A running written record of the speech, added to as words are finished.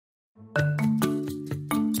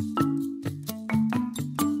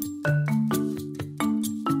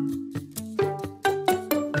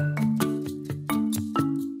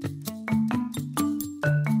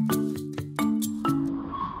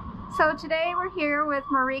we're here with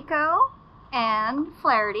Mariko and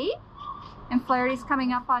Flaherty. And Flaherty's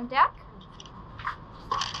coming up on deck.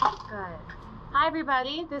 Good. Hi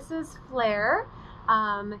everybody, this is Flair.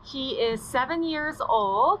 He is 7 years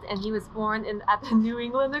old and he was born at the New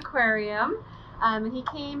England Aquarium. And he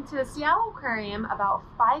came to the Seattle Aquarium about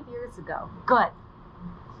 5 years ago. Good.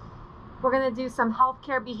 We're going to do some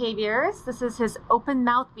healthcare behaviors. This is his open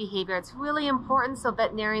mouth behavior. It's really important so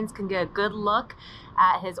veterinarians can get a good look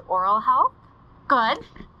at his oral health. Good.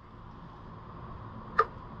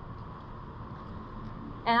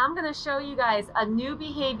 And I'm going to show you guys a new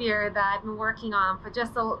behavior that I've been working on for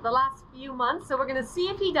just the last few months. So we're going to see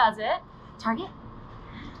if he does it. Target.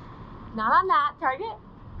 Not on that. Target.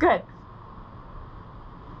 Good.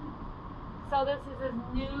 So this is his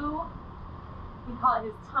new, we call it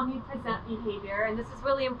his tummy present behavior. And this is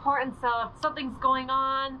really important. So if something's going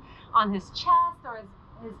on his chest or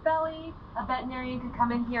his belly, a veterinarian could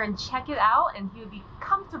come in here and check it out and he would be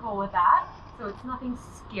comfortable with that. So it's nothing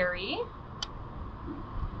scary.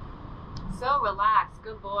 So relaxed,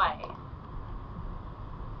 good boy.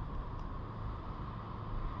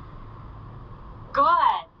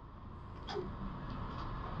 Good.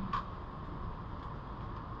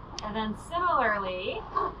 And then similarly,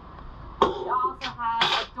 he also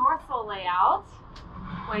has a dorsal layout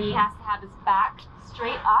where he has to have his back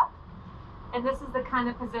straight up. And this is the kind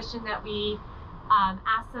of position that we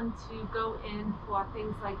ask them to go in for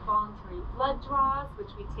things like voluntary blood draws, which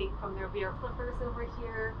we take from their rear flippers over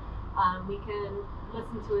here. We can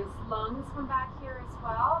listen to his lungs from back here as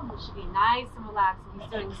well. He should be nice and relaxed. And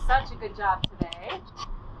he's doing such a good job today.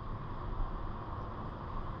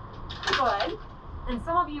 Good. And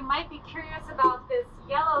some of you might be curious about this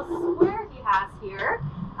yellow square he has here.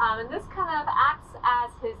 And this kind of acts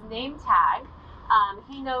as his name tag.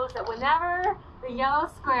 He knows that whenever the yellow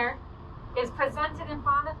square is presented in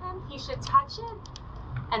front of him, he should touch it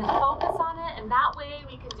and focus on it. And that way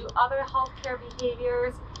we can do other healthcare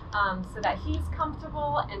behaviors so that he's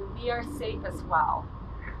comfortable and we are safe as well.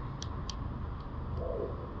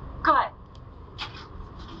 Good.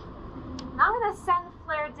 Now I'm going to send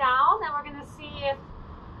Flair down and we're going to see if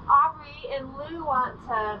Aubrey and Lou want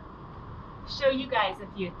to show you guys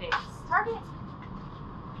a few things. Target.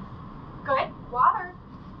 Good. Water.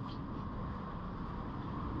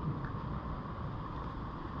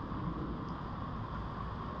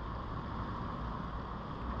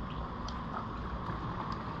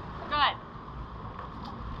 Good.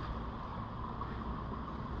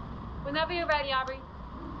 Whenever you're ready, Aubrey.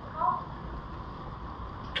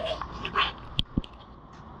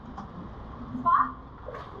 Spot.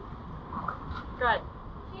 Good.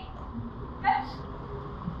 Good.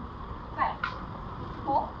 Good.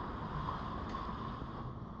 Pull.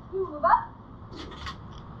 Move up.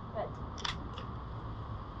 Good.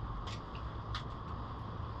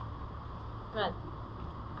 Good.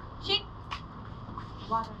 Shake.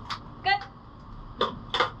 Water. Good.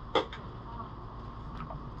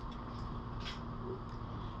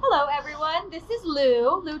 Hello everyone, this is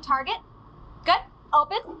Lou. Lou, target. Good.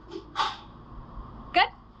 Open. Good.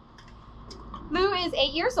 Lou is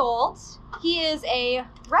 8 years old. He is a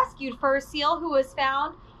rescued fur seal who was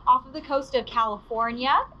found off of the coast of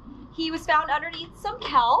California. He was found underneath some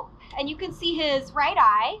kelp, and you can see his right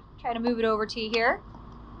eye. Try to move it over to you here.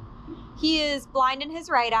 He is blind in his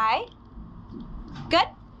right eye. Good.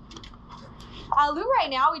 Lou right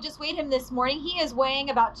now, we just weighed him this morning. He is weighing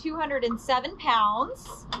about 207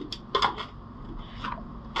 pounds.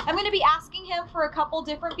 I'm going to be asking him for a couple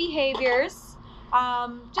different behaviors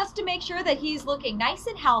just to make sure that he's looking nice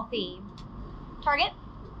and healthy. Target.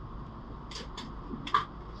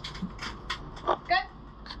 Good.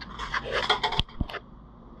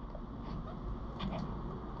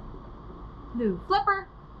 Lou, flipper.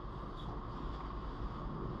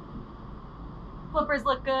 Flippers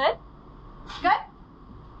look good. Good.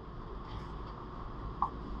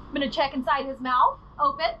 I'm going to check inside his mouth.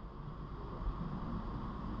 Open.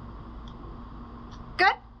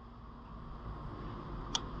 Good.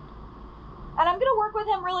 And I'm going to work with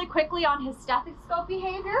him really quickly on his stethoscope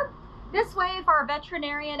behavior. This way, if our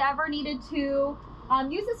veterinarian ever needed to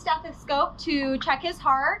use a stethoscope to check his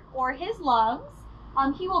heart or his lungs,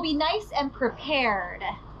 he will be nice and prepared.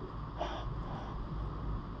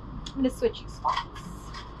 I'm going to switch you spots.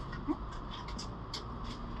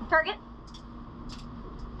 Target.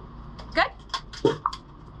 Good.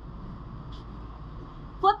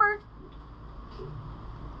 Flipper.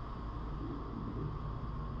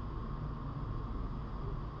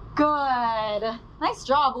 Good. Nice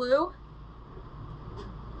job, Lou.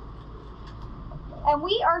 And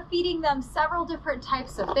we are feeding them several different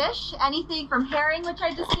types of fish, anything from herring, which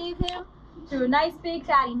I just gave him, to a nice big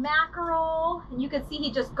fatty mackerel. And you can see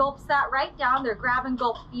he just gulps that right down. They're grab and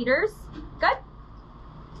gulp feeders. Good.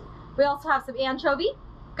 We also have some anchovy.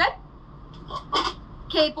 Good.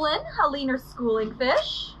 Capelin, a leaner schooling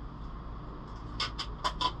fish.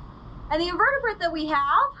 And the invertebrate that we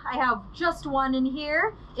have, I have just one in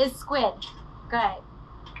here, is squid. Good.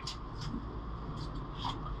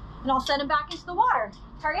 And I'll send him back into the water.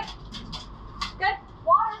 Target.